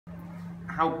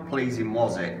how pleasing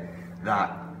was it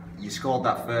that you scored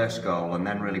that first goal and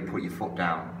then really put your foot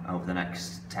down over the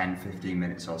next 10-15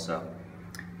 minutes or so?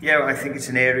 Yeah, I think it's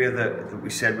an area that we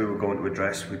said we were going to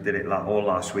address. We did it all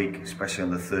last week, especially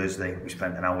on the Thursday. We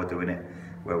spent an hour doing it,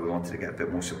 where we wanted to get a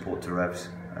bit more support to Revs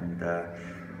and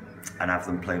have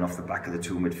them playing off the back of the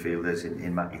two midfielders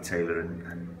in Matty Taylor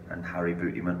and Harry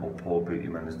Beautyman, or Paul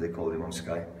Beautyman as they called him on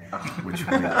Sky, which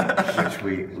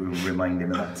we remind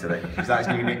him of that today. Is that his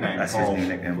new nickname? That's Paul? His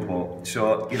new nickname, Paul.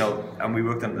 So, you know, and we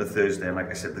worked on it the Thursday, and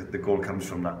like I said, the goal comes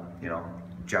from that. You know,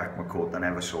 Jack McCourt done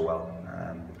ever so well.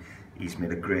 He's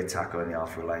made a great tackle on the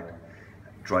halfway line,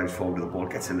 drives forward with the ball,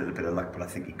 gets a little bit of luck, but I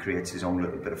think he creates his own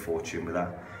little bit of fortune with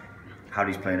that.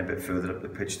 Harry's playing a bit further up the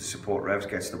pitch to support Revs,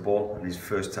 gets the ball, and his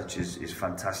first touch is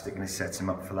fantastic, and it sets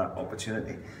him up for that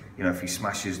opportunity. You know, if he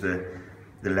smashes the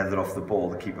leather off the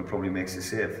ball, the keeper probably makes a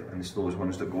save, and it's those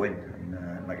ones that go in.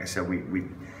 And like I said,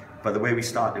 by the way we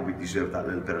started, we deserved that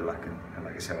little bit of luck. And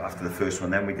like I said, after the first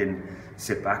one, then we didn't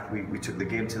sit back. We took the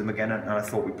game to them again, and I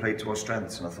thought we played to our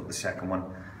strengths, and I thought the second one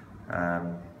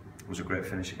was a great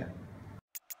finish again.